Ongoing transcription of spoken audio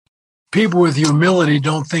people with humility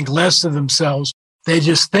don't think less of themselves. They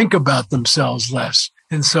just think about themselves less.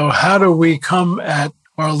 And so how do we come at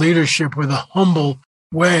our leadership with a humble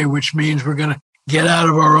way, which means we're going to get out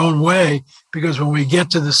of our own way, because when we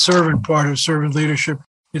get to the servant part of servant leadership,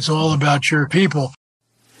 it's all about your people.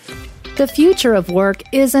 The future of work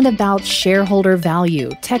isn't about shareholder value,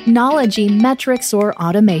 technology, metrics, or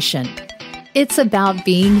automation. It's about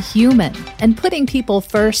being human and putting people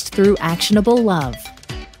first through actionable love.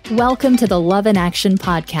 Welcome to the Love in Action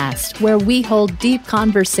podcast, where we hold deep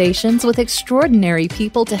conversations with extraordinary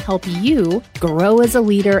people to help you grow as a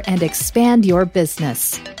leader and expand your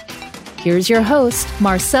business. Here's your host,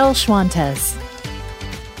 Marcel Schwantes.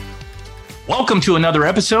 Welcome to another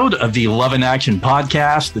episode of the Love in Action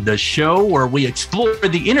podcast, the show where we explore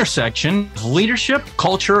the intersection of leadership,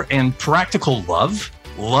 culture, and practical love.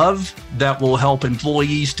 Love that will help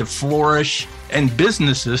employees to flourish and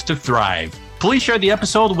businesses to thrive. Please share the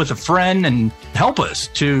episode with a friend and help us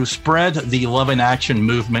to spread the Love in Action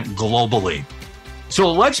movement globally.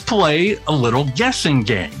 So let's play a little guessing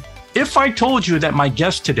game. If I told you that my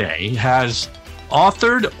guest today has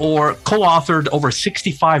authored or co-authored over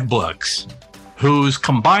 65 books, whose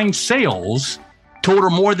combined sales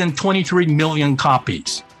total more than 23 million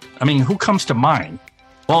copies, I mean, who comes to mind?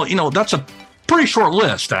 Well, that's a pretty short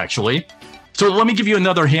list, actually. So let me give you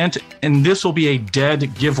another hint, and this will be a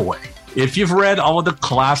dead giveaway. If you've read all of the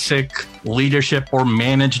classic leadership or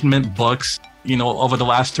management books, over the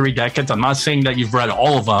last 3 decades, I'm not saying that you've read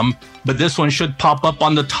all of them, but this one should pop up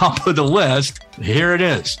on the top of the list. Here it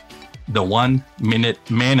is, The 1 Minute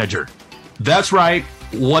Manager. That's right.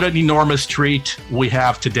 What an enormous treat we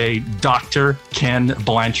have today. Dr. Ken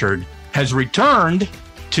Blanchard has returned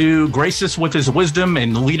to grace us with his wisdom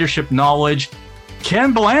and leadership knowledge.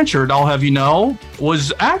 Ken Blanchard, I'll have you know,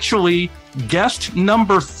 was actually guest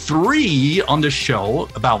number 3 on the show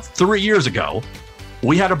about 3 years ago.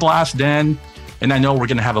 We had a blast then, and I know we're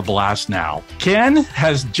going to have a blast now. Ken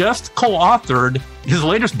has just co-authored his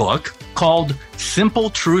latest book called Simple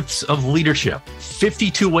Truths of Leadership,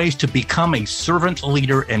 52 Ways to Become a Servant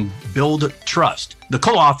Leader and Build Trust. The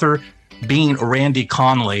co-author being Randy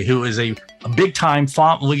Conley, who is a big-time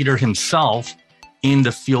thought leader himself in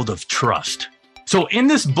the field of trust. So in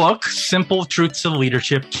this book, Simple Truths of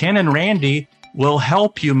Leadership, Ken and Randy will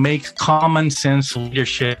help you make common sense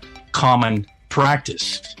leadership common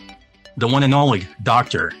practice. The one and only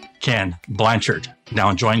Dr. Ken Blanchard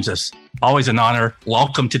now joins us. Always an honor.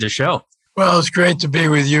 Welcome to the show. Well, it's great to be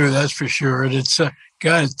with you, that's for sure. And it's,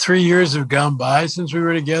 3 years have gone by since we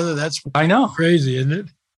were together. That's I know. Crazy, isn't it?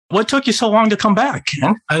 What took you so long to come back,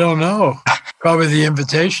 Ken? I don't know. Probably the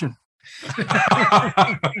invitation.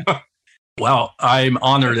 Well, I'm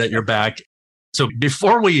honored that you're back. So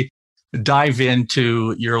before we dive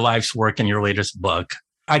into your life's work and your latest book,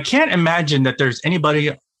 I can't imagine that there's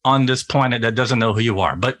anybody on this planet that doesn't know who you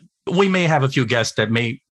are, but we may have a few guests that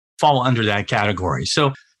may fall under that category.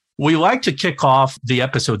 So we like to kick off the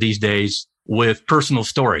episode these days with personal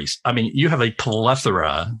stories. I mean, you have a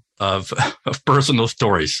plethora of personal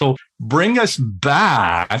stories. So bring us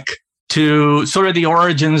back to sort of the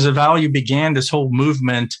origins of how you began this whole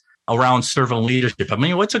movement around servant leadership. I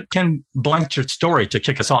mean, what's a Ken Blanchard story to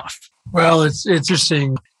kick us off? Well, it's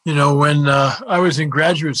interesting. When I was in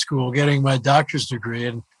graduate school getting my doctor's degree,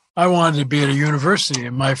 and I wanted to be at a university,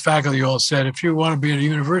 and my faculty all said, if you want to be at a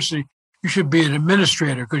university, you should be an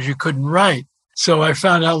administrator because you couldn't write. So I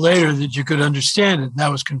found out later that you could understand it, and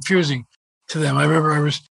that was confusing to them. I remember I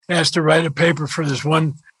was asked to write a paper for this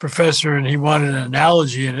one professor, and he wanted an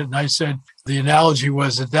analogy in it, and I said the analogy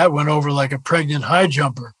was that went over like a pregnant high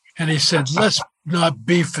jumper. And he said, let's not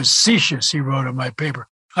be facetious, he wrote in my paper.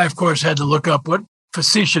 I, of course, had to look up what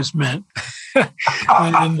facetious meant. But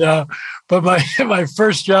my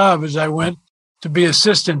first job is I went to be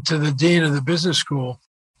assistant to the dean of the business school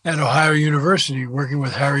at Ohio University, working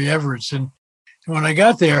with Harry Everett. And when I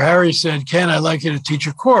got there, Harry said, Ken, I'd like you to teach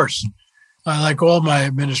a course. I like all my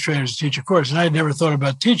administrators to teach a course. And I had never thought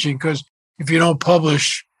about teaching because if you don't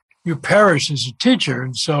publish, you perish as a teacher.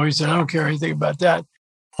 And so he said, I don't care anything about that.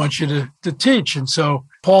 I want you to teach. And so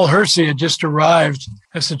Paul Hersey had just arrived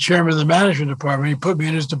as the chairman of the management department. He put me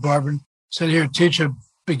in his department, said, here, teach a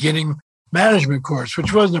beginning management course,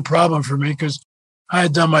 which wasn't a problem for me because I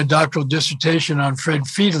had done my doctoral dissertation on Fred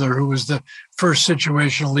Fiedler, who was the first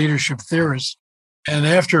situational leadership theorist. And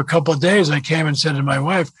after a couple of days, I came and said to my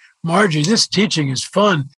wife, Margie, this teaching is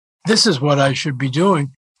fun. This is what I should be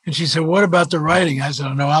doing. And she said, what about the writing? I said,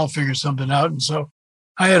 oh, no, I'll figure something out. And so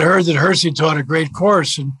I had heard that Hersey taught a great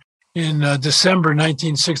course. And in December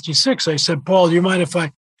 1966, I said, Paul, do you mind if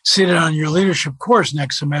I sit in on your leadership course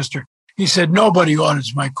next semester? He said, nobody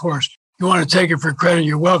audits my course. you want to take it for credit,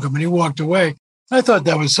 you're welcome. And he walked away. I thought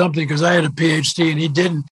that was something because I had a PhD and he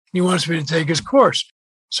didn't. He wants me to take his course.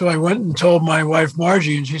 So I went and told my wife,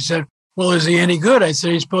 Margie, and she said, well, is he any good? I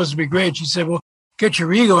said, he's supposed to be great. She said, well, get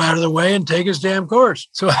your ego out of the way and take his damn course.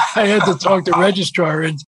 So I had to talk the registrar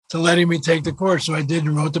into letting me take the course. So I did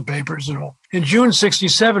and wrote the papers and all. In June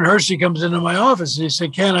 67, Hersey comes into my office and he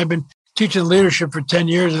said, Ken, I've been teaching leadership for 10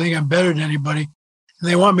 years. I think I'm better than anybody. And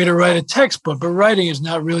they want me to write a textbook, but writing is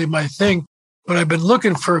not really my thing. But I've been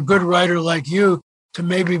looking for a good writer like you to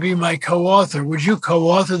maybe be my co-author. Would you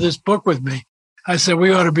co-author this book with me? I said,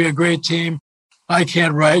 we ought to be a great team. I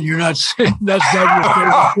can't write. You're not, that's not your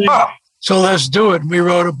favorite thing. So let's do it. And we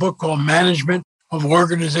wrote a book called Management of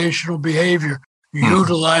Organizational Behavior,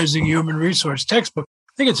 Utilizing Human Resource textbook.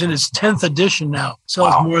 I think it's in its 10th edition now.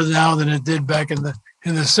 Sells more now than it did back in the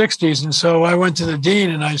 60s. And so I went to the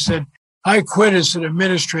dean and I said, I quit as an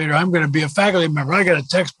administrator. I'm going to be a faculty member. I got a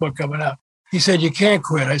textbook coming out. He said, you can't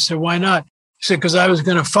quit. I said, why not? He said, because I was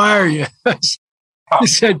going to fire you. He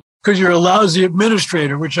said, because you're a lousy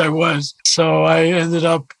administrator, which I was. So I ended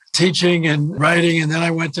up teaching and writing. And then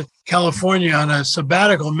I went to California on a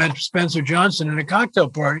sabbatical, met Spencer Johnson at a cocktail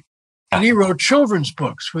party. And he wrote children's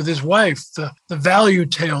books with his wife, the Value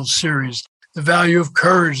Tales series, The Value of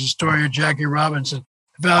Courage, the story of Jackie Robinson,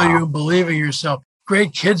 The Value of Believing Yourself.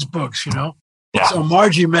 Great kids' books, you know. Yeah. So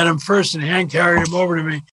Margie met him first and hand carried him over to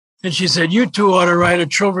me. And she said, you two ought to write a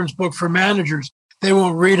children's book for managers. They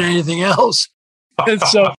won't read anything else. And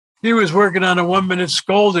so he was working on a 1-minute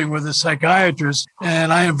scolding with a psychiatrist.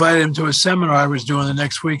 And I invited him to a seminar I was doing the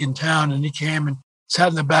next week in town. And he came and sat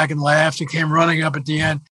in the back and laughed. He came running up at the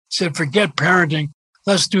end, said, forget parenting.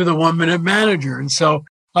 Let's do the 1-minute manager. And so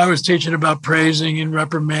I was teaching about praising and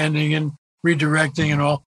reprimanding and redirecting and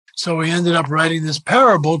all. So we ended up writing this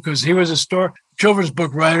parable because he was a children's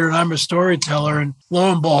book writer and I'm a storyteller. And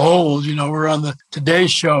lo and behold, you know, we're on the Today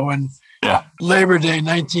Show and Labor Day,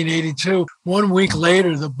 1982. 1 week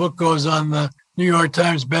later, the book goes on the New York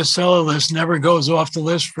Times bestseller list, never goes off the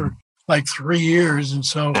list for like 3 years. And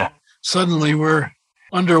so suddenly we're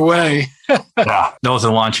underway. That was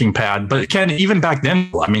a launching pad. But Ken, even back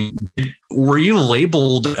then, I mean, were you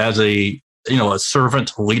labeled as a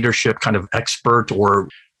servant leadership kind of expert, or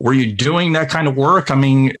were you doing that kind of work? I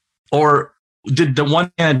mean, or did the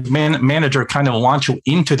one manager kind of launch you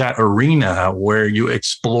into that arena where you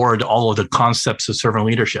explored all of the concepts of servant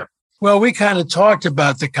leadership? Well, we kind of talked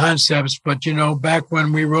about the concepts, but, you know, back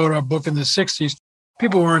when we wrote our book in the 60s,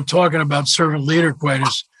 people weren't talking about servant leader quite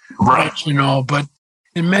as much, you know, but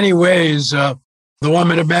in many ways, the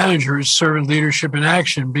 1-minute manager is servant leadership in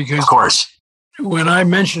action because of course, when I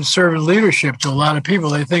mention servant leadership to a lot of people,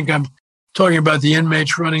 they think I'm talking about the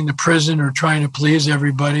inmates running the prison or trying to please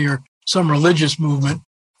everybody or some religious movement.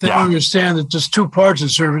 They don't understand that there's two parts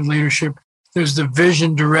of servant leadership. There's the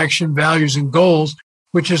vision, direction, values, and goals,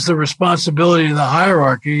 which is the responsibility of the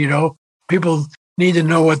hierarchy. You know, people need to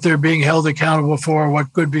know what they're being held accountable for,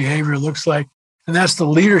 what good behavior looks like. And that's the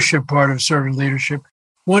leadership part of servant leadership.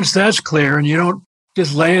 Once that's clear and you don't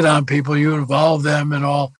just lay it on people, you involve them and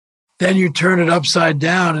all, then you turn it upside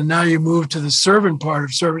down and now you move to the servant part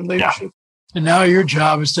of servant leadership. And now your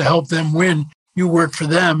job is to help them win. You work for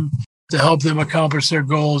them to help them accomplish their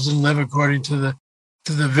goals and live according to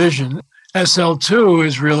the vision. SL2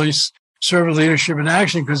 is really servant leadership in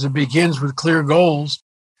action because it begins with clear goals.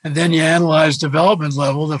 And then you analyze development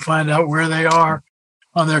level to find out where they are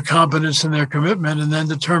on their competence and their commitment, and then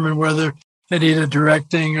determine whether they need a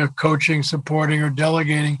directing, a coaching, supporting, or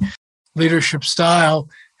delegating leadership style.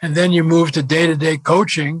 And then you move to day-to-day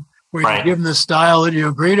coaching where you give them the style that you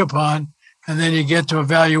agreed upon, and then you get to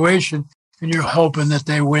evaluation and you're hoping that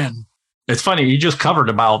they win. It's funny, you just covered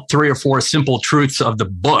about 3 or 4 simple truths of the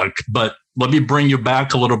book, but let me bring you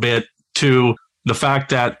back a little bit to the fact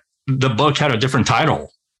that the book had a different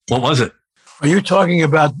title. What was it? Are you talking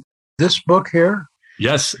about this book here?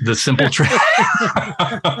 Yes, The Simple Truth.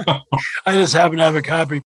 I just happen to have a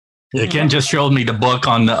copy. Yeah, Ken just showed me the book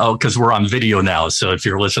on because we're on video now. So if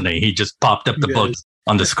you're listening, he just popped up the book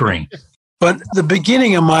on the screen. But the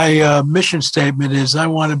beginning of my mission statement is I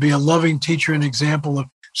want to be a loving teacher and example of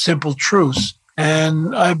simple truths.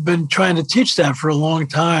 And I've been trying to teach that for a long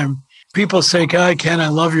time. People say, "Hi, Ken, I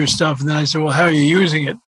love your stuff." And then I say, "Well, how are you using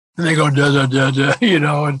it?" And they go, "Da, da, da, da," you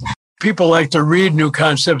know, and people like to read new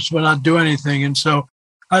concepts but not do anything. And so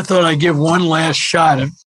I thought I'd give one last shot at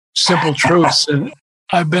simple truths. And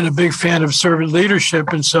I've been a big fan of servant leadership.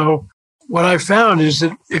 And so what I found is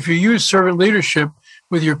that if you use servant leadership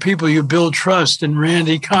with your people, you build trust. And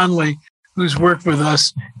Randy Conley, who's worked with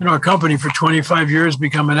us in our company for 25 years,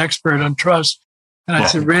 become an expert on trust. And I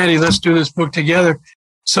said, "Randy, let's do this book together."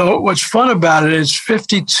 So what's fun about it is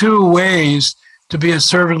 52 ways to be a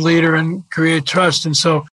servant leader and create trust. And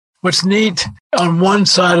so what's neat on one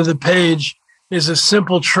side of the page is a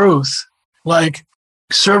simple truth, like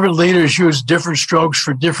servant leaders use different strokes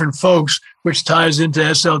for different folks, which ties into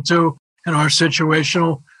SL2 and our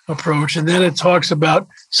situational approach. And then it talks about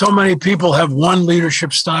so many people have one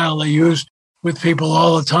leadership style they use with people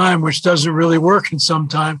all the time, which doesn't really work in some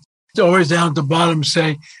time. It's always down at the bottom,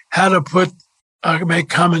 say how to make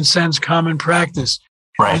common sense, common practice.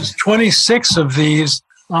 Right. There's 26 of these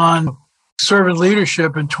on servant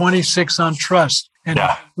leadership and 26 on trust. And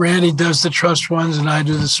Randy does the trust ones and I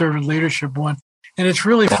do the servant leadership one. And it's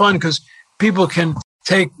really fun because people can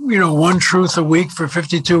take, one truth a week for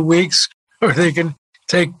 52 weeks, or they can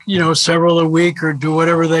take, several a week or do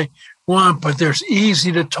whatever they want, but they're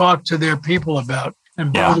easy to talk to their people about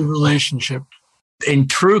and build a relationship. In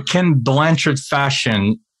true Ken Blanchard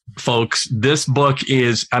fashion, folks, this book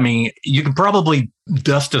is, you can probably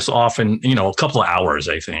dust this off in, a couple of hours,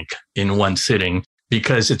 I think, in one sitting,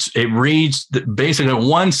 because it reads basically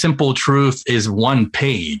one simple truth is one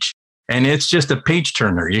page, and it's just a page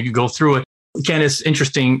turner. You can go through it. Ken, it's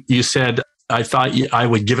interesting. You said, I thought I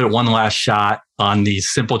would give it one last shot on these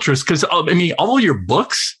simple truths, because all of your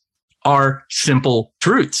books are simple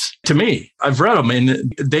truths to me. I've read them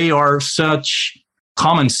and they are such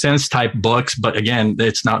common sense type books, but again,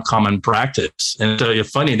 it's not common practice. And so it's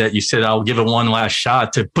funny that you said, I'll give it one last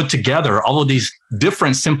shot to put together all of these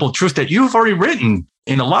different simple truths that you've already written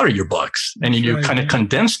in a lot of your books. And you kind of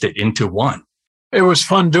condensed it into one. It was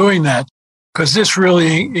fun doing that because this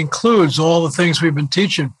really includes all the things we've been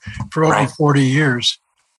teaching for over 40 years.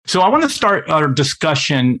 So I want to start our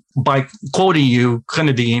discussion by quoting you kind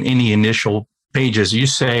of in the initial pages. You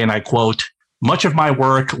say, and I quote, "Much of my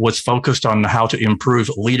work was focused on how to improve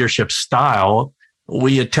leadership style.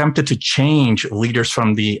 We attempted to change leaders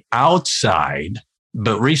from the outside,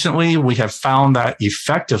 but recently we have found that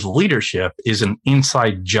effective leadership is an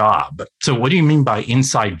inside job." So what do you mean by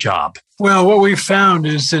inside job? Well, what we found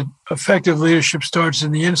is that effective leadership starts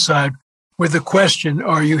in the inside with the question,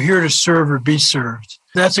 are you here to serve or be served?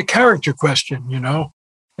 That's a character question,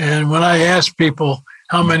 And when I ask people,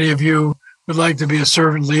 how many of you would like to be a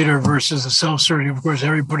servant leader versus a self-serving, of course,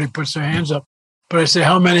 everybody puts their hands up. But I say,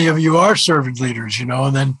 how many of you are servant leaders,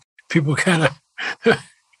 And then people kind of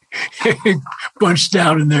bunch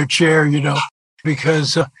down in their chair,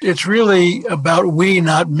 because it's really about we,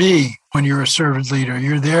 not me, when you're a servant leader.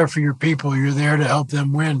 You're there for your people. You're there to help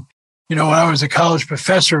them win. When I was a college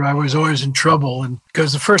professor, I was always in trouble. And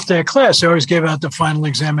because the first day of class, I always gave out the final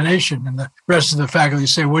examination. And the rest of the faculty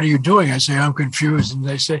say, what are you doing? I say, I'm confused. And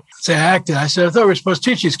they say, I acted. I said, I thought we were supposed to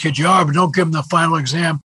teach these kids. You are, but don't give them the final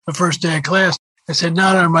exam the first day of class. I said,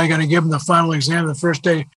 not only am I going to give them the final exam the first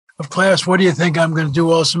day of class, what do you think I'm going to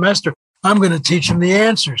do all semester? I'm going to teach them the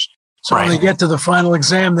answers. So when they get to the final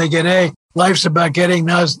exam, they get A. Life's about getting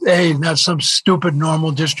not A, not some stupid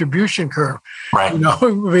normal distribution curve. Right.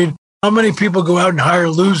 How many people go out and hire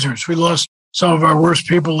losers? We lost some of our worst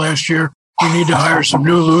people last year. We need to hire some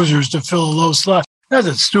new losers to fill a low slot. That's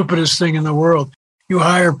the stupidest thing in the world. You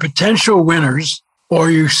hire potential winners or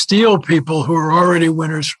you steal people who are already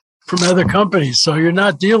winners from other companies. So you're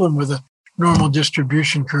not dealing with a normal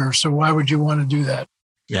distribution curve. So why would you want to do that?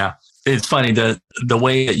 Yeah. It's funny, the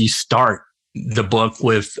way that you start the book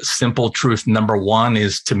with simple truth number one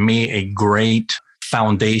is, to me, a great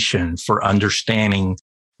foundation for understanding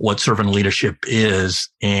what servant leadership is.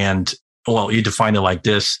 And, you define it like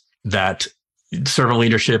this, that servant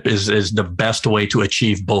leadership is the best way to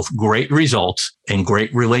achieve both great results and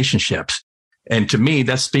great relationships. And to me,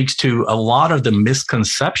 that speaks to a lot of the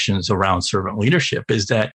misconceptions around servant leadership, is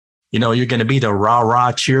that, you're going to be the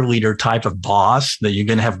rah-rah cheerleader type of boss, that you're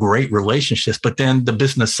going to have great relationships, but then the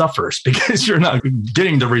business suffers because you're not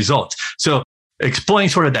getting the results. So explain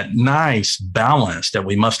sort of that nice balance that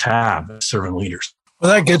we must have as servant leaders.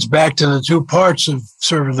 Well, that gets back to the two parts of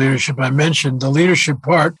servant leadership I mentioned. The leadership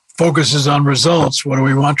part focuses on results. What do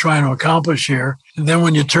we want trying to accomplish here? And then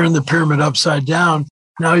when you turn the pyramid upside down,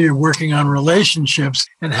 now you're working on relationships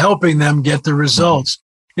and helping them get the results.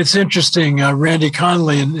 It's interesting. Randy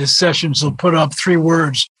Conley in his sessions will put up 3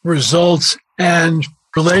 words, results and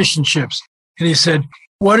relationships. And he said,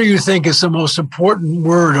 what do you think is the most important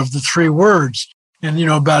word of the 3 words? And,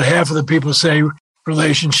 about half of the people say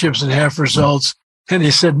relationships and half results. And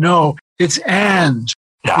he said, no, it's and,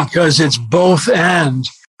 because it's both and,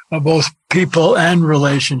 both people and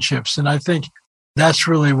relationships. And I think that's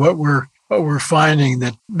really what we're finding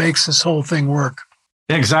that makes this whole thing work.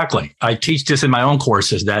 Exactly. I teach this in my own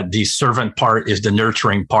courses, that the servant part is the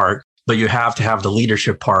nurturing part, but you have to have the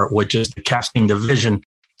leadership part, which is the casting the vision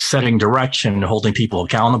setting direction, holding people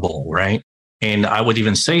accountable, right? And I would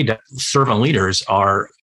even say that servant leaders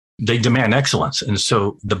they demand excellence. And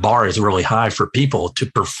so the bar is really high for people to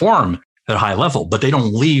perform at a high level, but they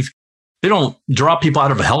don't drop people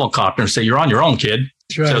out of a helicopter and say, you're on your own, kid.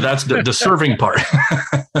 That's right. So that's the serving part.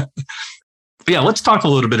 Yeah, let's talk a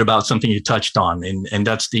little bit about something you touched on, and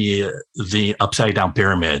that's the upside down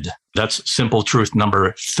pyramid. That's simple truth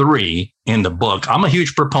number 3 in the book. I'm a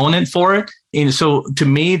huge proponent for it. And so to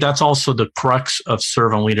me, that's also the crux of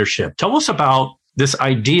servant leadership. Tell us about this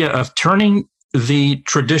idea of turning the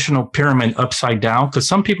traditional pyramid upside down, because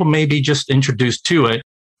some people may be just introduced to it.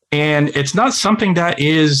 And it's not something that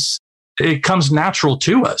it comes natural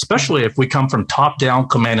to us, especially if we come from top down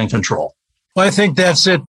command and control. Well, I think that's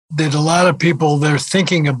it. That a lot of people, they're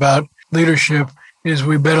thinking about leadership is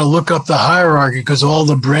we better look up the hierarchy because all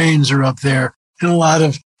the brains are up there. And a lot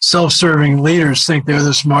of self-serving leaders think they're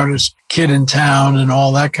the smartest kid in town and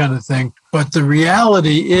all that kind of thing. But the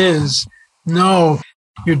reality is, no,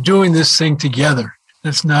 you're doing this thing together.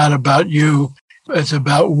 It's not about you. It's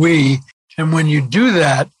about we. And when you do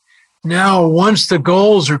that, now once the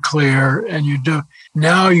goals are clear and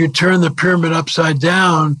now you turn the pyramid upside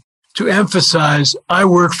down to emphasize, I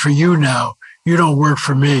work for you now. You don't work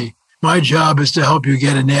for me. My job is to help you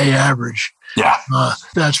get an A average. Yeah.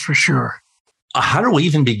 That's for sure. How do we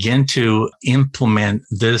even begin to implement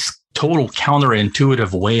this total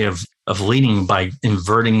counterintuitive way of leading by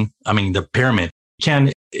inverting, the pyramid?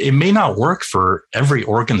 It may not work for every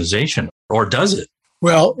organization, or does it?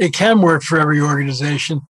 Well, it can work for every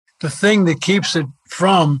organization. The thing that keeps it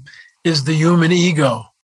from is the human ego.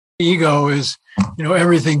 Ego is,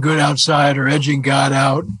 everything good outside or edging God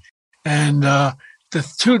out. And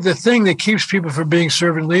the thing that keeps people from being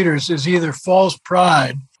servant leaders is either false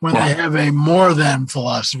pride when they have a more than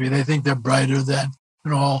philosophy. They think they're brighter than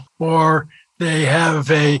and all, or they have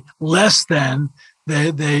a less than.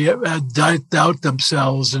 They doubt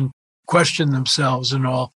themselves and question themselves and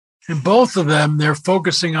all. And both of them, they're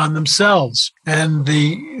focusing on themselves. And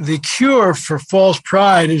the cure for false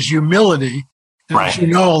pride is humility. And as you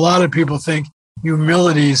know, a lot of people think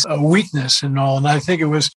humility is a weakness and all. And I think it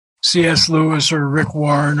was C.S. Lewis or Rick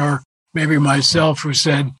Warren or maybe myself who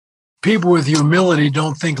said, people with humility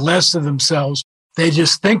don't think less of themselves. They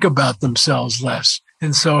just think about themselves less.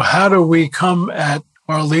 And so how do we come at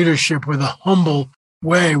our leadership with a humble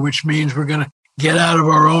way, which means we're going to get out of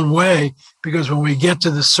our own way, because when we get to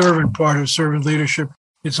the servant part of servant leadership,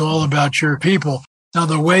 it's all about your people. Now,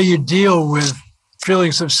 the way you deal with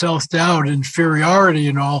feelings of self-doubt, inferiority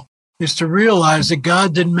and all, is to realize that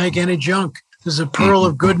God didn't make any junk. There's a pearl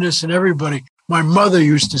of goodness in everybody. My mother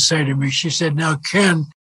used to say to me, she said, now, Ken,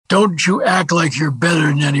 don't you act like you're better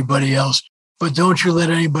than anybody else, but don't you let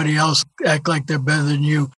anybody else act like they're better than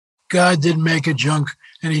you. God didn't make any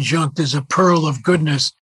junk. There's a pearl of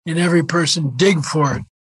goodness in every person. Dig for it.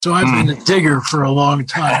 So I've been a digger for a long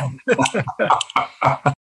time.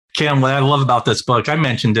 Ken, what I love about this book, I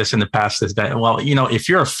mentioned this in the past, is that, if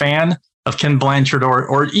you're a fan of Ken Blanchard,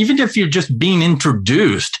 or even if you're just being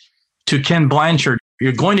introduced to Ken Blanchard,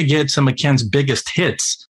 you're going to get some of Ken's biggest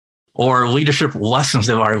hits or leadership lessons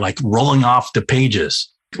that are like rolling off the pages,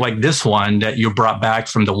 like this one that you brought back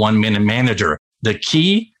from the 1 Minute Manager. The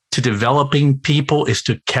key to developing people is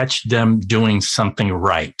to catch them doing something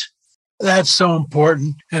right. That's so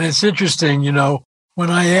important. And it's interesting, when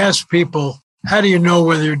I ask people, how do you know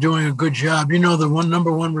whether you're doing a good job? The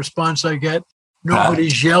number one response I get,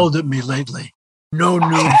 nobody's yelled at me lately. No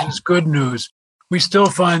news is good news. We still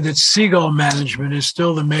find that seagull management is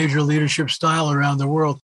still the major leadership style around the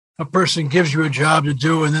world. A person gives you a job to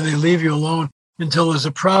do, and then they leave you alone until there's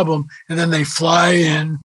a problem, and then they fly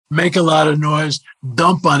in, make a lot of noise,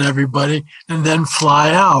 dump on everybody, and then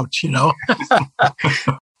fly out,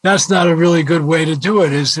 That's not a really good way to do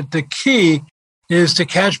it. Is that the key is to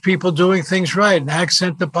catch people doing things right and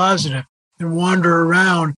accent the positive and wander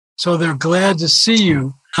around so they're glad to see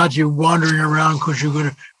you, not you wandering around because you're going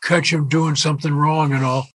to catch them doing something wrong and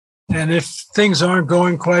all. And if things aren't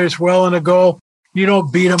going quite as well in a goal, you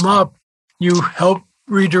don't beat them up. You help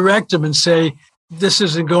redirect them and say, this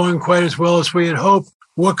isn't going quite as well as we had hoped.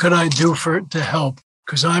 What could I do to help?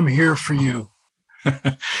 Because I'm here for you.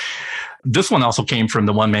 This one also came from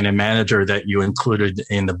the 1 Minute Manager that you included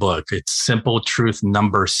in the book. It's simple truth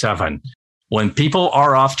number 7. When people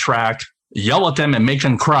are off track, yell at them and make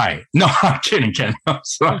them cry. No, I'm kidding, Ken. I'm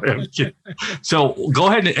sorry. I'm kidding. So go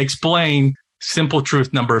ahead and explain simple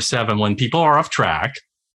truth number 7. When people are off track,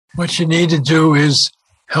 what you need to do is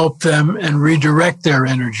help them and redirect their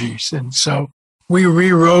energies. And so we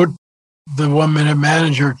rewrote the 1 Minute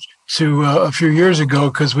Manager to a few years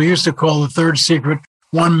ago, because we used to call the third secret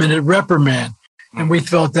 1-minute reprimand. And we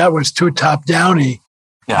felt that was too top-downy.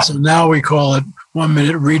 Yeah. So now we call it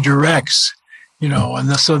 1-minute redirects,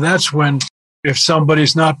 and so that's when, if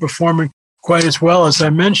somebody's not performing quite as well as I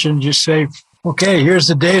mentioned, you say, okay, here's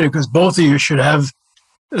the data, because both of you should have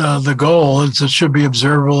the goal. It should be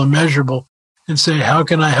observable and measurable, and say, how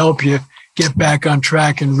can I help you get back on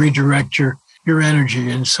track and redirect your energy?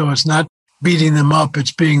 And so it's not beating them up,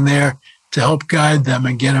 it's being there to help guide them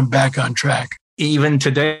and get them back on track. Even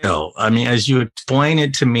today, though, I mean, as you explain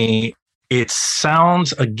it to me, it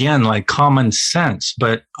sounds, again, like common sense.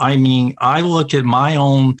 But I mean, I look at my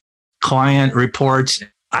own client reports,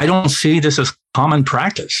 I don't see this as common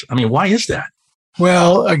practice. I mean, why is that?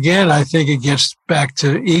 Well, again, I think it gets back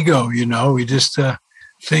to ego. We just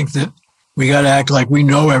think that we got to act like we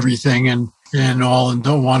know everything and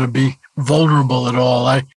don't want to be vulnerable at all.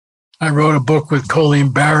 I wrote a book with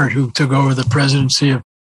Colleen Barrett, who took over the presidency of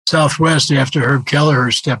Southwest after Herb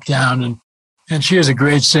Kelleher stepped down. And she has a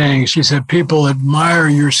great saying. She said, people admire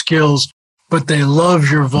your skills, but they love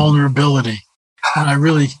your vulnerability. And I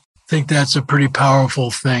really think that's a pretty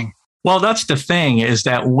powerful thing. Well, that's the thing, is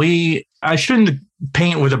that I shouldn't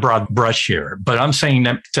paint with a broad brush here, but I'm saying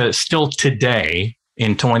that still today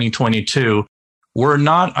in 2022, we're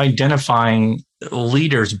not identifying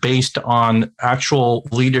leaders based on actual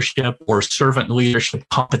leadership or servant leadership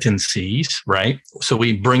competencies, right? So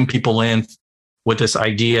we bring people in with this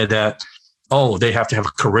idea that, they have to have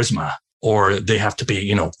charisma, or they have to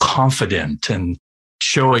be, confident and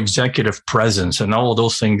show executive presence and all of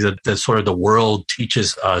those things that sort of the world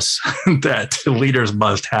teaches us that leaders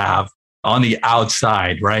must have on the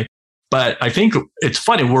outside, right? But I think it's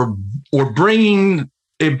funny. We're bringing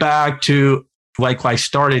it back to, like I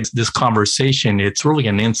started this conversation, it's really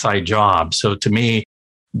an inside job. So to me,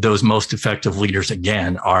 those most effective leaders,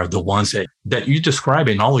 again, are the ones that you describe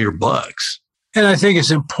in all your books. And I think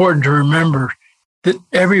it's important to remember that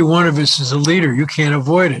every one of us is a leader. You can't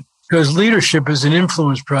avoid it, because leadership is an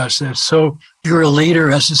influence process. So you're a leader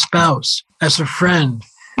as a spouse, as a friend,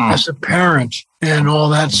 as a parent, and all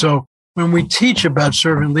that. So when we teach about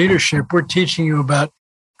servant leadership, we're teaching you about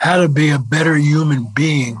how to be a better human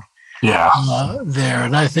being there.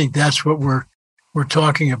 And I think that's what we're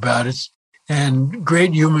talking about. And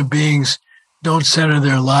great human beings don't center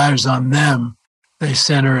their lives on them. They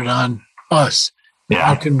center it on us. Yeah.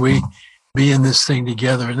 How can we be in this thing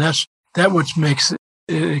together? And that's what makes it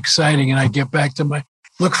exciting. And I get back to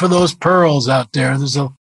look for those pearls out there. There's a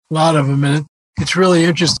lot of them. And it's really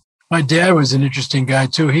interesting. My dad was an interesting guy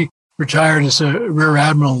too. He retired as a rear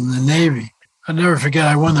admiral in the Navy. I'll never forget,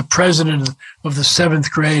 I won the president of the 7th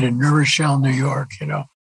grade in New Rochelle, New York, And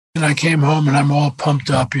I came home and I'm all pumped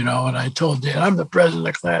up, and I told Dad, I'm the president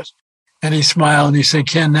of the class. And he smiled and he said,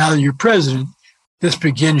 Ken, now that you're president, this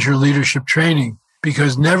begins your leadership training,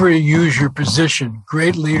 because never use your position.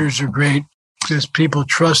 Great leaders are great because people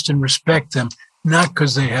trust and respect them, not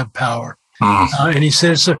because they have power. And he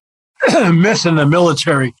said, it's a myth in the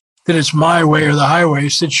military that it's my way or the highway. He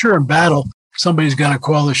said, sure, in battle, somebody's got to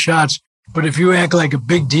call the shots. But if you act like a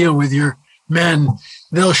big deal with your men,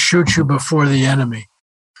 they'll shoot you before the enemy.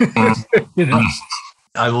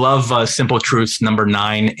 I love Simple Truths number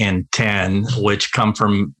 9 and 10, which come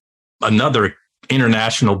from another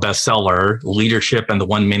international bestseller, Leadership and the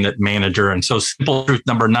 1-Minute Manager. And so Simple Truth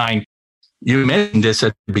number 9, you mentioned this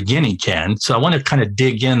at the beginning, Ken. So I want to kind of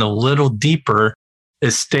dig in a little deeper.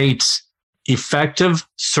 It states, effective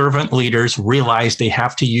servant leaders realize they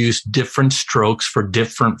have to use different strokes for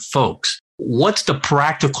different folks. What's the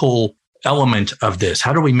practical element of this?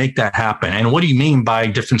 How do we make that happen? And what do you mean by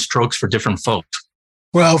different strokes for different folks?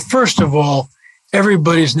 Well, first of all,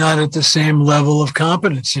 everybody's not at the same level of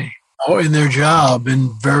competency in their job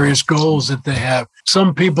and various goals that they have.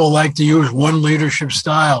 Some people like to use one leadership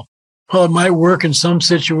style. Well, it might work in some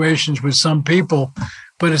situations with some people,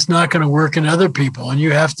 but it's not going to work in other people. And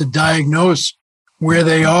you have to diagnose where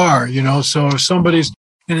they are, So if somebody's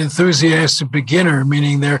an enthusiastic beginner,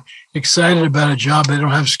 meaning they're excited about a job, they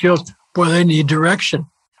don't have skills, they need direction.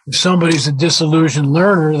 If somebody's a disillusioned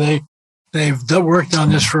learner, they've worked on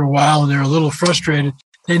this for a while and they're a little frustrated,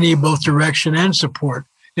 they need both direction and support.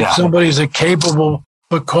 If somebody's a capable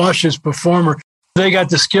but cautious performer, they got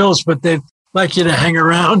the skills, but they'd like you to hang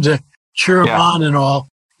around to cheer them on and all.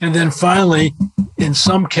 And then finally, in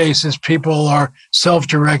some cases, people are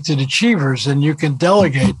self-directed achievers and you can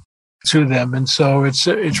delegate to them. And so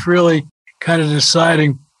it's really kind of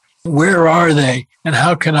deciding where are they and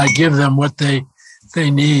how can I give them what they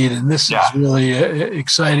need. And this is really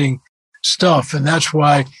exciting stuff. And that's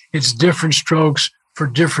why it's different strokes for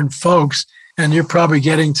different folks. And you're probably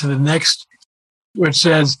getting to the next, which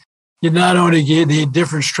says you not only need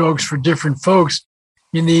different strokes for different folks,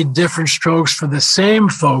 you need different strokes for the same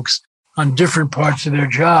folks on different parts of their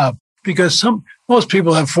job. Because most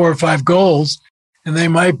people have 4 or 5 goals, and they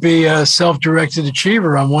might be a self-directed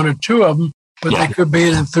achiever on 1 or 2 of them, but they could be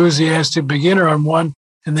an enthusiastic beginner on one,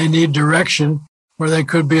 and they need direction, or they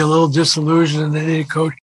could be a little disillusioned and they need a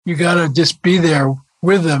coach. You got to just be there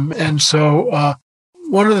with them. And so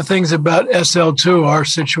one of the things about SL2, our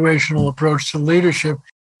situational approach to leadership,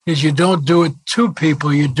 is you don't do it to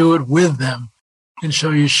people, you do it with them. And so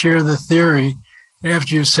you share the theory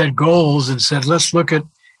after you've set goals and said, let's look at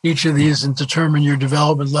each of these and determine your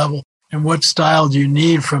development level and what style do you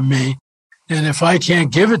need from me. And if I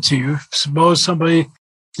can't give it to you, suppose somebody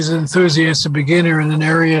is an enthusiastic beginner in an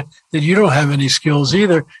area that you don't have any skills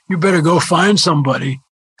either, you better go find somebody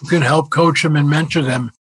who can help coach them and mentor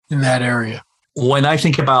them in that area. When I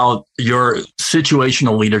think about your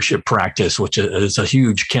situational leadership practice, which is a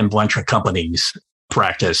huge Ken Blanchard Companies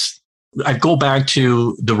practice, I go back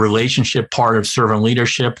to the relationship part of servant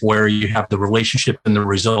leadership, where you have the relationship and the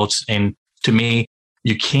results. And to me,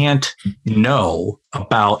 you can't know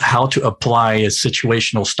about how to apply a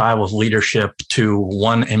situational style of leadership to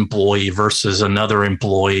one employee versus another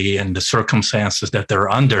employee and the circumstances that they're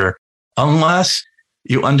under unless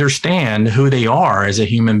you understand who they are as a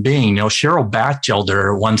human being. You know, Cheryl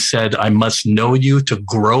Batchelder once said, I must know you to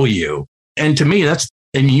grow you. And to me,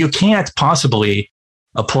 and you can't possibly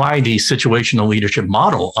apply the situational leadership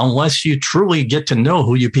model unless you truly get to know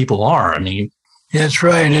who you people are. I mean, that's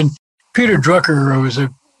right. And Peter Drucker was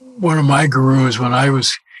one of my gurus when I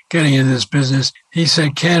was getting into this business. He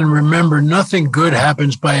said, Ken, remember, nothing good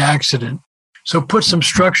happens by accident. So put some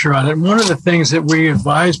structure on it. And one of the things that we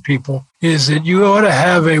advise people is that you ought to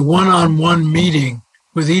have a one-on-one meeting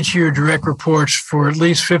with each of your direct reports for at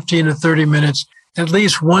least 15 to 30 minutes, at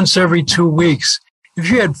least once every 2 weeks. If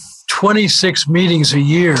you had 26 meetings a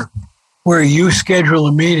year where you schedule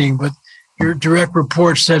a meeting, but your direct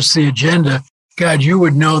report sets the agenda, God, you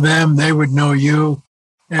would know them, they would know you,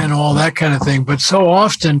 and all that kind of thing. But so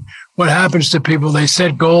often what happens to people, they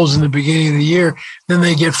set goals in the beginning of the year, then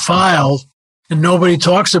they get filed, and nobody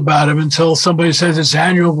talks about them until somebody says it's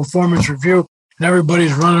annual performance review, and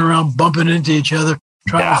everybody's running around bumping into each other,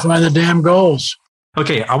 trying to find the damn goals.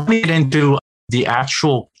 Okay, I want to get into the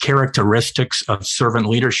actual characteristics of servant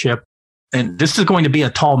leadership. And this is going to be a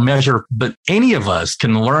tall measure, but any of us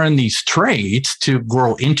can learn these traits to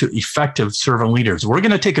grow into effective servant leaders. We're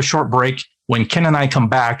going to take a short break. When Ken and I come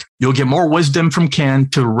back, you'll get more wisdom from Ken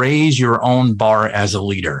to raise your own bar as a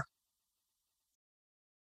leader.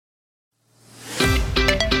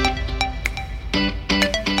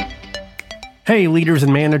 Hey, leaders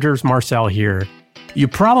and managers, Marcel here. You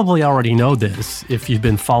probably already know this if you've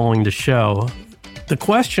been following the show. The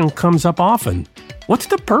question comes up often. What's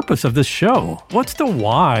the purpose of this show? What's the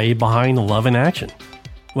why behind Love in Action?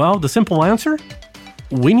 Well, the simple answer?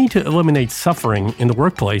 We need to eliminate suffering in the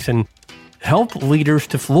workplace and help leaders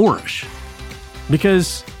to flourish.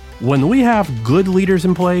 Because when we have good leaders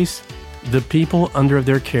in place, the people under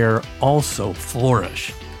their care also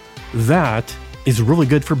flourish. That is really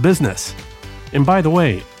good for business. And by the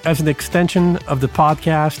way, as an extension of the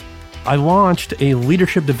podcast, I launched a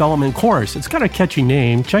leadership development course. It's got a catchy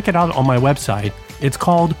name. Check it out on my website. It's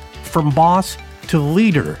called From Boss to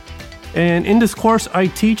Leader. And in this course, I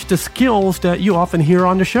teach the skills that you often hear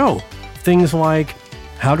on the show. Things like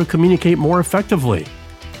how to communicate more effectively,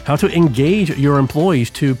 how to engage your employees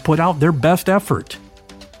to put out their best effort,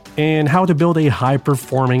 and how to build a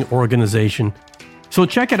high-performing organization. So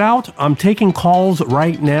check it out. I'm taking calls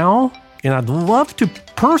right now, and I'd love to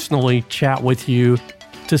personally chat with you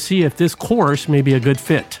to see if this course may be a good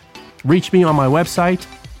fit. Reach me on my website,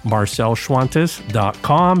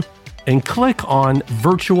 marcelschwantes.com, and click on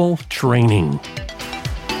Virtual Training.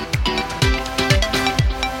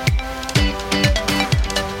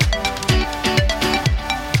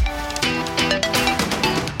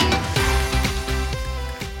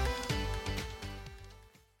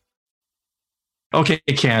 Okay,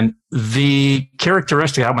 Ken, the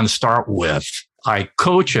characteristic I'm going to start with, I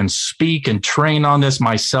coach and speak and train on this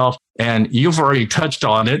myself, and you've already touched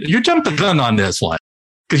on it. You jumped the gun on this one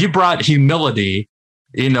because you brought humility,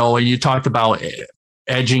 and you talked about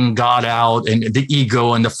edging God out and the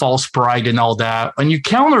ego and the false pride and all that, and you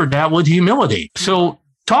countered that with humility. So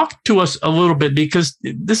talk to us a little bit, because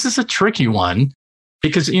this is a tricky one,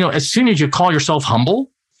 because, as soon as you call yourself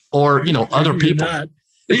humble or, other people.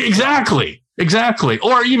 Exactly.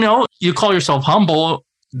 Or, you call yourself humble,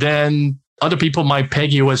 then other people might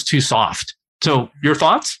peg you as too soft. So your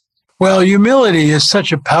thoughts? Well, humility is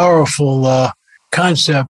such a powerful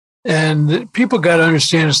concept. And people got to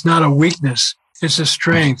understand it's not a weakness, it's a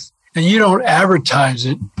strength. And you don't advertise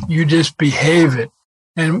it, you just behave it.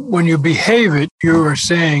 And when you behave it, you are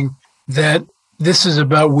saying that this is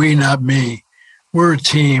about we, not me. We're a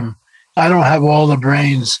team. I don't have all the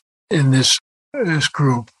brains in this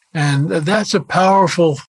group. And that's a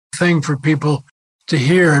powerful thing for people to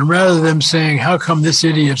hear. And rather than them saying, how come this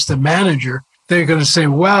idiot's the manager? They're going to say,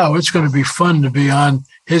 wow, it's going to be fun to be on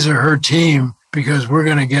his or her team because we're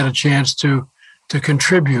going to get a chance to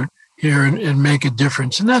contribute here and make a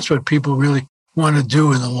difference. And that's what people really want to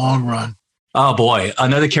do in the long run. Oh, boy.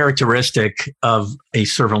 Another characteristic of a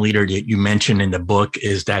servant leader that you mentioned in the book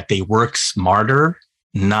is that they work smarter,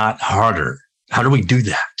 not harder. How do we do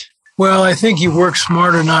that? Well, I think you work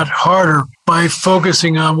smarter, not harder, by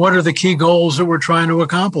focusing on what are the key goals that we're trying to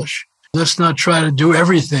accomplish. Let's not try to do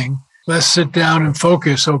everything. Let's sit down and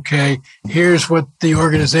focus. Okay, here's what the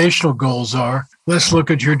organizational goals are. Let's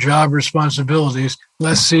look at your job responsibilities.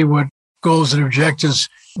 Let's see what goals and objectives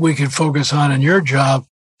we can focus on in your job.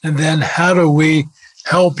 And then how do we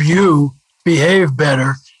help you behave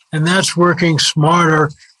better? And that's working smarter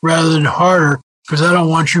rather than harder, because I don't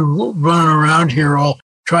want you running around here all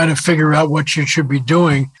trying to figure out what you should be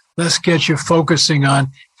doing. Let's get you focusing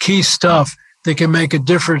on key stuff that can make a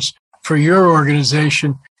difference for your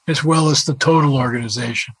organization as well as the total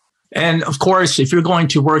organization. And of course, if you're going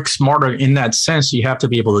to work smarter in that sense, you have to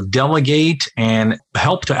be able to delegate and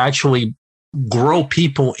help to actually grow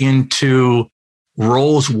people into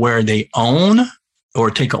roles where they own or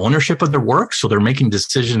take ownership of their work. So they're making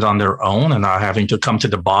decisions on their own and not having to come to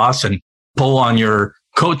the boss and pull on your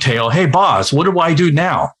coattail. Hey, boss, what do I do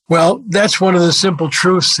now? Well, that's one of the simple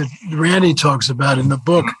truths that Randy talks about in the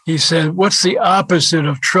book. He said, what's the opposite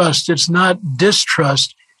of trust? It's not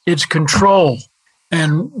distrust, it's control.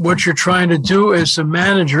 And what you're trying to do as a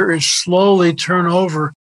manager is slowly turn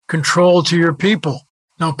over control to your people.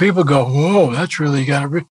 Now, people go, whoa, that's really got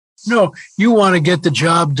to... No, you want to get the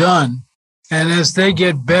job done. And as they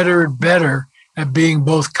get better and better at being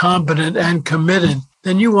both competent and committed,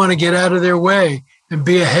 then you want to get out of their way and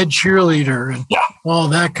be a head cheerleader and all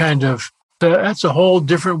that kind of... That's a whole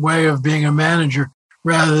different way of being a manager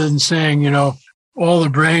rather than saying, all the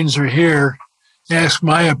brains are here. Ask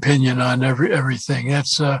my opinion on everything.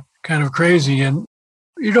 That's kind of crazy. And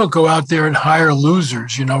you don't go out there and hire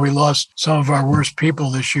losers. We lost some of our worst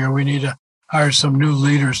people this year. We need to hire some new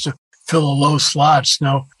leaders to fill the low slots.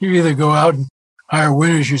 Now, you either go out and hire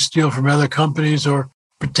winners you steal from other companies or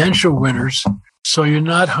potential winners. So you're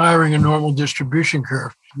not hiring a normal distribution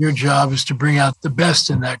curve. Your job is to bring out the best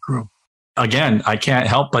in that group. Again, I can't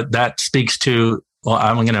help but that speaks to, well,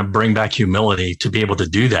 I'm going to bring back humility to be able to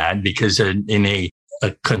do that, because in a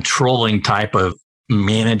controlling type of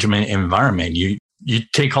management environment, you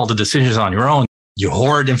take all the decisions on your own, you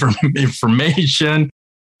hoard information,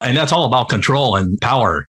 and that's all about control and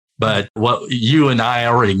power. But what you and I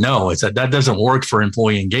already know is that doesn't work for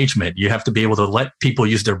employee engagement. You have to be able to let people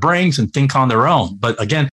use their brains and think on their own. But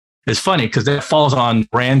again, it's funny because that falls on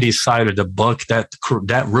Randy's side of the book that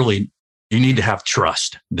really, you need to have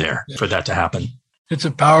trust there for that to happen. It's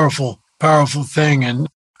a powerful, powerful thing. And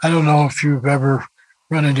I don't know if you've ever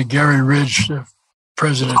run into Gary Ridge, the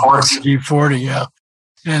president of G40. Yeah.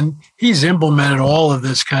 And he's implemented all of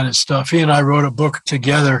this kind of stuff. He and I wrote a book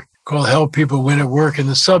together called Help People Win at Work. And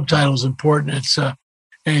the subtitle is important. It's a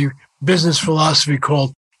business philosophy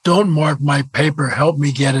called Don't Mark My Paper, Help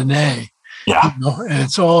Me Get an A. Yeah. And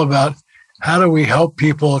it's all about how do we help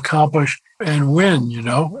people accomplish and win,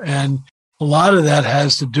 and a lot of that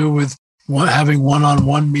has to do with having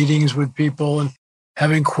one-on-one meetings with people and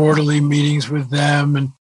having quarterly meetings with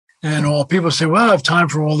them. And all people say, well, I have time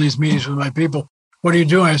for all these meetings with my people. What are you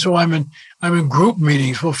doing? I said, well, I'm in group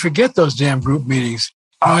meetings. Well, forget those damn group meetings.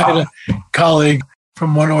 I had a colleague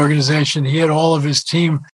from one organization. He had all of his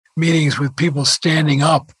team meetings with people standing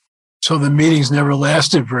up. So the meetings never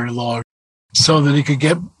lasted very long so that he could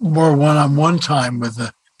get more one-on-one time with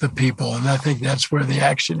the people. And I think that's where the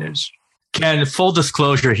action is. Ken, full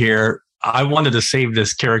disclosure here, I wanted to save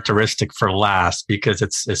this characteristic for last because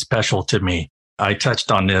it's special to me. I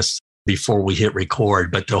touched on this before we hit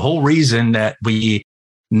record, but the whole reason that we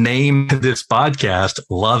named this podcast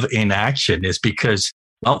Love in Action is because,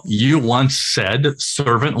 well, you once said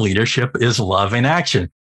servant leadership is love in action.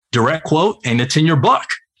 Direct quote, and it's in your book.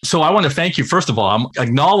 So I want to thank you. First of all, I'm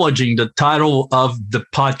acknowledging the title of the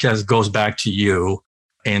podcast goes back to you.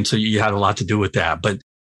 And so you had a lot to do with that. But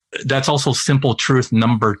that's also simple truth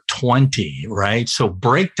number 20, right? So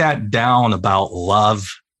break that down about love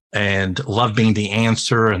and love being the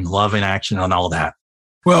answer and love in action and all that.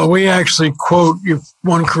 Well, we actually quote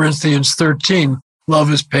 1 Corinthians 13.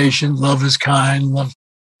 love is patient, love is kind, love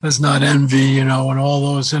does not envy, and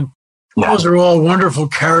all those. And those are all wonderful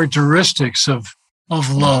characteristics of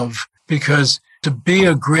love, because to be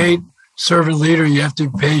a great servant leader, you have to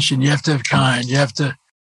be patient, you have to have kind, you have to,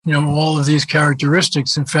 all of these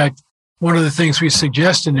characteristics. In fact, one of the things we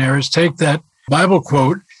suggest in there is take that Bible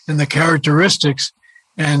quote and the characteristics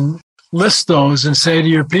and list those and say to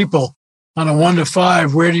your people, on a 1 to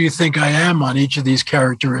 5, where do you think I am on each of these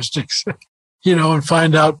characteristics? And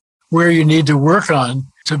find out where you need to work on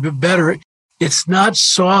to be better. It's not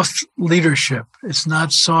soft leadership. It's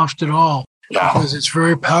not soft at all, because it's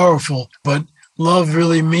very powerful. But love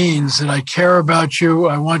really means that I care about you,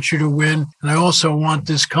 I want you to win, and I also want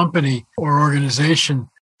this company or organization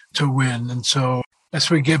to win. And so as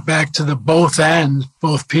we get back to the both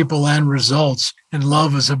people and results, and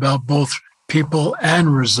love is about both people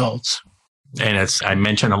and results. And I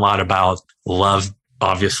mentioned a lot about love,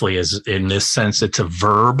 obviously, is in this sense, it's a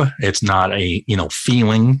verb. It's not a,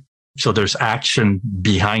 feeling. So there's action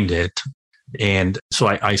behind it. And so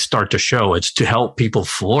I start to show it's to help people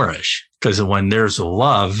flourish, because when there's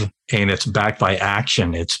love and it's backed by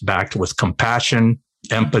action, it's backed with compassion,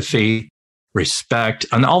 empathy, respect,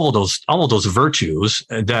 and all of those virtues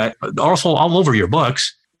that also all over your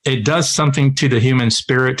books. It does something to the human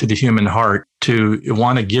spirit, to the human heart, to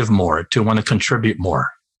want to give more, to want to contribute more.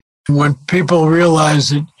 When people realize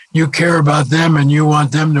that you care about them and you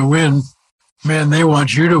want them to win, man, they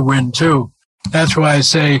want you to win too. That's why I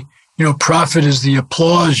say, profit is the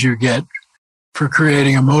applause you get for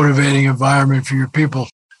creating a motivating environment for your people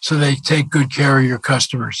so they take good care of your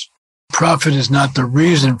customers. Profit is not the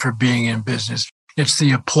reason for being in business. It's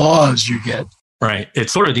the applause you get. Right.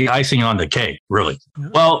 It's sort of the icing on the cake, really.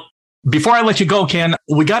 Well, before I let you go, Ken,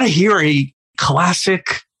 we got to hear a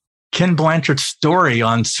classic Ken Blanchard story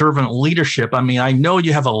on servant leadership. I mean, I know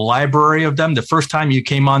you have a library of them. The first time you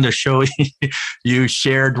came on the show, you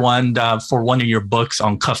shared one for one of your books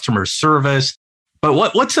on customer service. But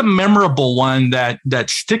what's a memorable one that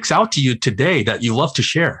sticks out to you today that you love to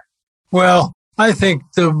share? Well, I think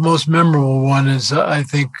the most memorable one is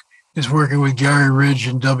working with Gary Ridge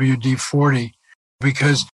and WD-40,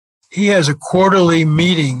 because he has a quarterly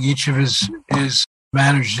meeting, each of his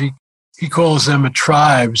managers. He calls them a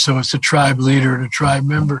tribe. So it's a tribe leader and a tribe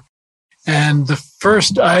member. And the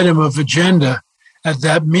first item of agenda at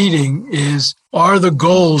that meeting are the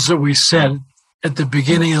goals that we set at the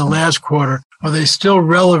beginning of the last quarter, are they still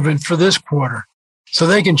relevant for this quarter? So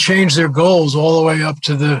they can change their goals all the way up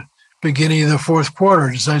to the beginning of the fourth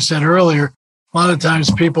quarter. As I said earlier, a lot of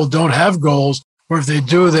times people don't have goals, or if they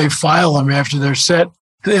do, they file them after they're set.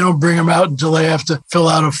 They don't bring them out until they have to fill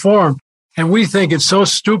out a form. And we think it's so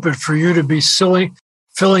stupid for you to be silly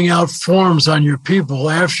filling out forms on your people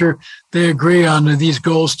after they agree on these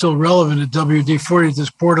goals still relevant at WD-40 at this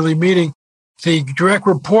quarterly meeting. The direct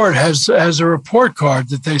report has a report card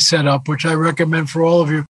that they set up, which I recommend for all of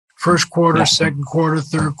you: first quarter, second quarter,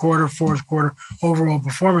 third quarter, fourth quarter, overall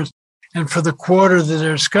performance. And for the quarter that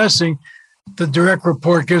they're discussing, the direct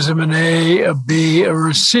report gives them an A, a B, or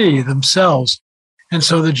a C themselves. And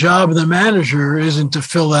so the job of the manager isn't to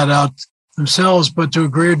fill that out themselves, but to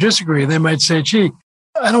agree or disagree. They might say, gee,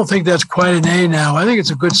 I don't think that's quite an A now. I think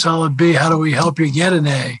it's a good solid B. How do we help you get an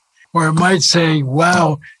A? Or it might say,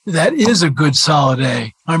 wow, that is a good solid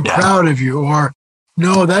A. I'm proud of you. Or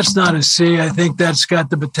no, that's not a C. I think that's got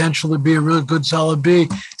the potential to be a really good solid B.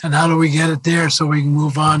 And how do we get it there so we can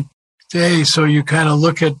move on to A? So you kind of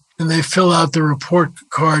look at, and they fill out the report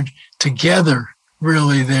card together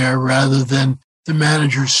really there, rather than the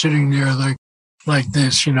manager sitting there like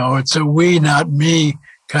this. It's a we, not me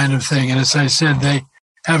kind of thing. And as I said, they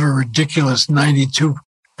have a ridiculous 92%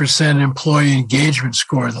 employee engagement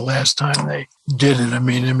score the last time they did it. I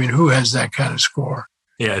mean, who has that kind of score?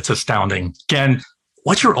 Yeah, it's astounding. Ken,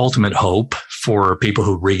 what's your ultimate hope for people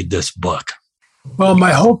who read this book? Well,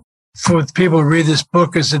 my hope for people who read this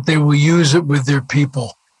book is that they will use it with their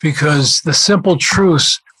people, because the simple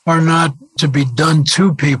truths are not to be done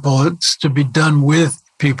to people. It's to be done with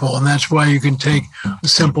people. And that's why you can take a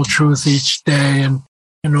simple truth each day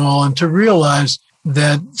and all, and to realize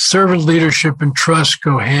that servant leadership and trust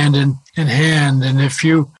go hand in hand. And if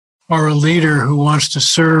you are a leader who wants to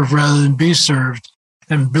serve rather than be served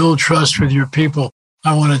and build trust with your people,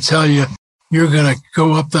 I want to tell you, you're going to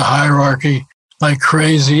go up the hierarchy like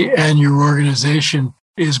crazy, and your organization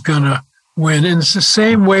is going to win. And it's the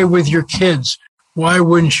same way with your kids. Why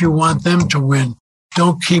wouldn't you want them to win?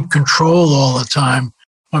 Don't keep control all the time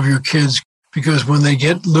of your kids, because when they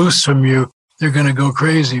get loose from you, they're going to go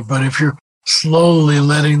crazy. But if you're slowly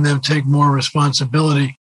letting them take more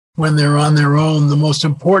responsibility when they're on their own, the most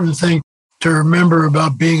important thing to remember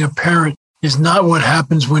about being a parent is not what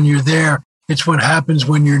happens when you're there. It's what happens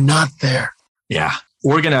when you're not there. Yeah.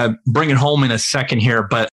 We're going to bring it home in a second here,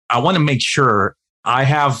 but I want to make sure I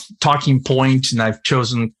have talking points and I've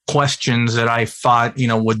chosen questions that I thought,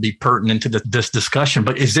 would be pertinent to this discussion.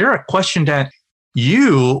 But is there a question that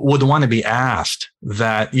you would want to be asked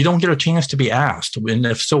that you don't get a chance to be asked? And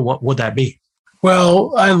if so, what would that be?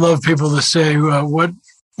 Well, I love people to say,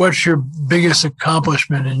 what's your biggest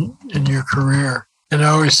accomplishment in your career? And I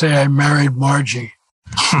always say I married Margie.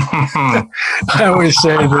 I always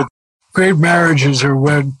say that great marriages are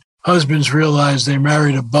when husbands realize they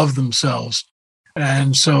married above themselves.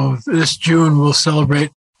 And so this June, we'll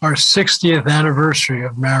celebrate our 60th anniversary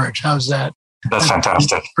of marriage. How's that? That's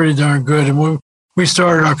fantastic. Pretty darn good. And when we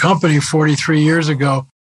started our company 43 years ago,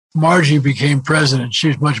 Margie became president.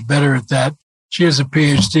 She's much better at that. She has a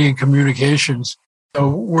PhD in communications. So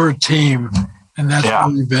we're a team. And that's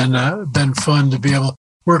really been fun to be able to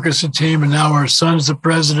work as a team. And now our son's the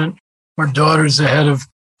president. Our daughter's the head of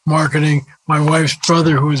marketing. My wife's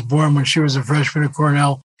brother, who was born when she was a freshman at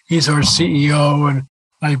Cornell, he's our CEO. And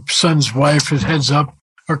my son's wife heads up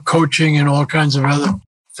our coaching and all kinds of other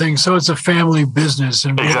things. So it's a family business.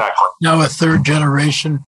 And exactly. Now a third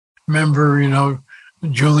generation member,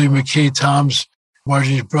 Julie McKee, Tom's,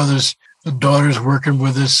 Margie's brother's daughter's working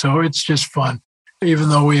with us. So it's just fun. Even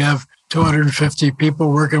though we have 250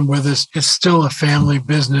 people working with us, it's still a family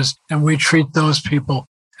business. And we treat those people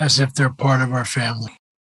as if they're part of our family.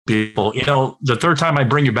 People, the third time I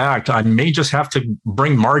bring you back, I may just have to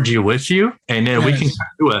bring Margie with you, and then we can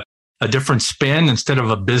do a different spin instead of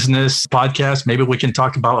a business podcast. Maybe we can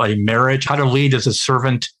talk about a marriage, how to lead as a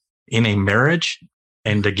servant in a marriage,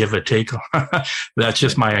 and to give a take. That's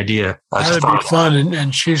just my idea. That'd be fun,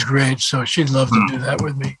 and she's great, so she'd love to do that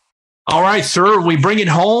with me. All right, sir. We bring it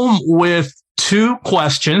home with two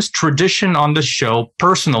questions. Tradition on the show.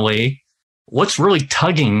 Personally, what's really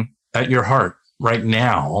tugging at your heart right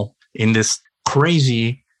now in this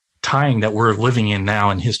crazy time that we're living in now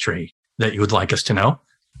in history that you would like us to know?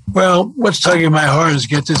 Well, what's tugging my heart is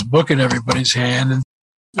get this book in everybody's hand. And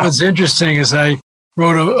what's interesting is I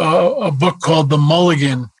wrote a book called The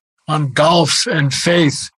Mulligan on golf and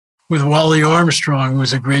faith with Wally Armstrong, who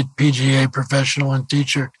was a great PGA professional and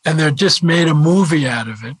teacher. And they just made a movie out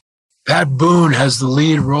of it. Pat Boone has the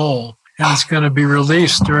lead role, and it's going to be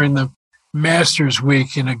released during the Masters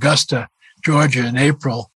Week in Augusta, Georgia in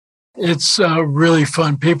April. It's really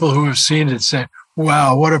fun. People who have seen it say,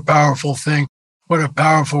 wow, what a powerful thing. What a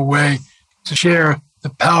powerful way to share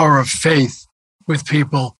the power of faith with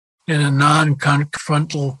people in a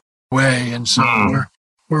non-confrontal way. And so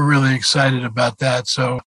we're really excited about that.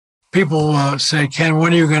 So people say, Ken,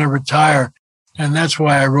 when are you going to retire? And that's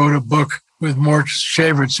why I wrote a book with Mort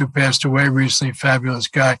Shavritz, who passed away recently, fabulous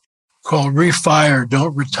guy, called Refire,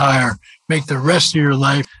 Don't Retire. Make the rest of your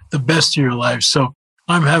life the best of your life. So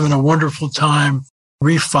I'm having a wonderful time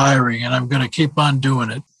refiring, and I'm going to keep on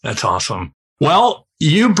doing it. That's awesome. Well,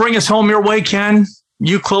 you bring us home your way, Ken.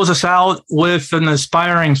 You close us out with an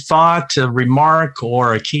inspiring thought, a remark,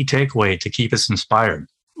 or a key takeaway to keep us inspired.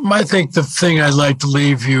 I think the thing I'd like to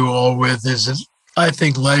leave you all with is that I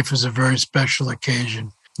think life is a very special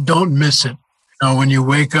occasion. Don't miss it. When you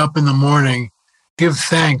wake up in the morning, give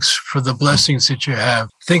thanks for the blessings that you have.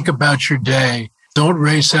 Think about your day. Don't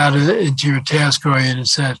race out into your task oriented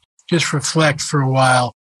instead. Just reflect for a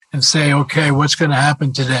while and say, okay, what's going to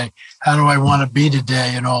happen today? How do I want to be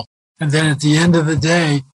today and all? And then at the end of the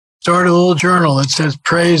day, start a little journal that says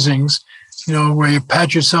praisings, where you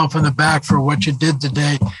pat yourself on the back for what you did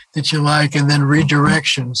today that you like, and then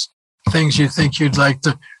redirections, things you think you'd like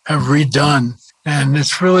to have redone. And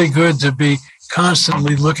it's really good to be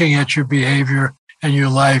constantly looking at your behavior and your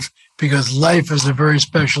life, because life is a very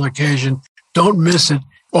special occasion. Don't miss it.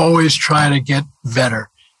 Always try to get better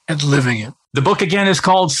at living it. The book, again, is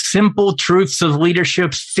called Simple Truths of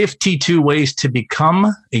Leadership, 52 Ways to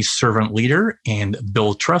Become a Servant Leader and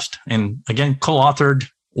Build Trust. And again, co-authored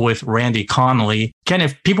with Randy Connolly. Ken,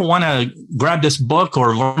 if people want to grab this book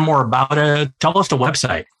or learn more about it, tell us the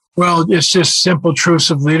website. Well, it's just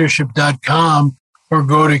simpletruthsofleadership.com, or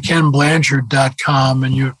go to kenblanchard.com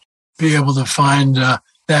and you'll be able to find that.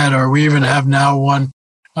 Or we even have now one,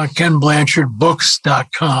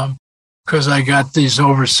 kenblanchardbooks.com, because I got these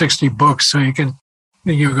over 60 books. So you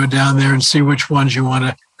go down there and see which ones you want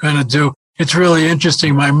to kind of do. It's really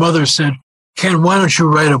interesting. My mother said, Ken, why don't you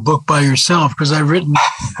write a book by yourself? Because I've written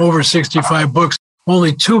over 65 books,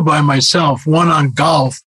 only 2 by myself, one on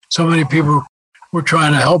golf. So many people were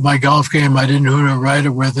trying to help my golf game. I didn't know who to write it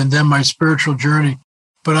with. And then my spiritual journey.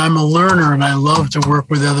 But I'm a learner and I love to work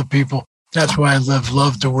with other people that's why I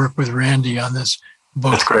love to work with Randy on this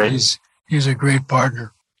book. That's great. He's a great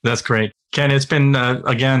partner. That's great. Ken, it's been,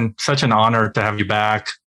 again, such an honor to have you back.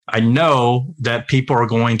 I know that people are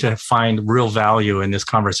going to find real value in this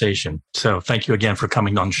conversation. So thank you again for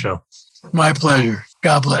coming on the show. My pleasure.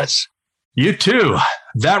 God bless. You too.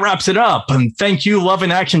 That wraps it up. And thank you, Love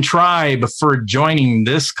in Action Tribe, for joining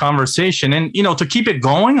this conversation. And, to keep it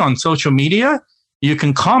going on social media, you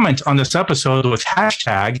can comment on this episode with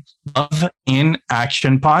hashtag Love in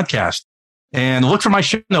Action Podcast. And look for my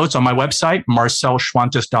show notes on my website,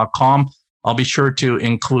 marcelschwantes.com. I'll be sure to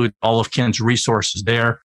include all of Ken's resources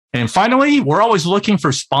there. And finally, we're always looking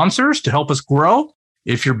for sponsors to help us grow.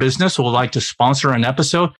 If your business would like to sponsor an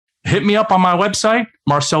episode, hit me up on my website,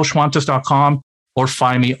 marcelschwantes.com, or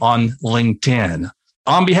find me on LinkedIn.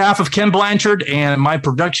 On behalf of Ken Blanchard and my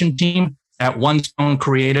production team at One Stone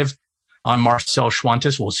Creative, I'm Marcel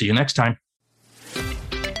Schwantes. We'll see you next time.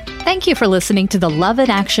 Thank you for listening to the Love in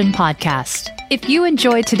Action podcast. If you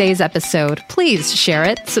enjoyed today's episode, please share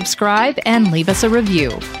it, subscribe, and leave us a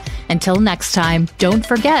review. Until next time, don't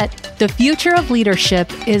forget, the future of leadership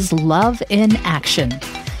is love in action.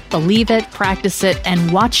 Believe it, practice it,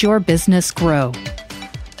 and watch your business grow.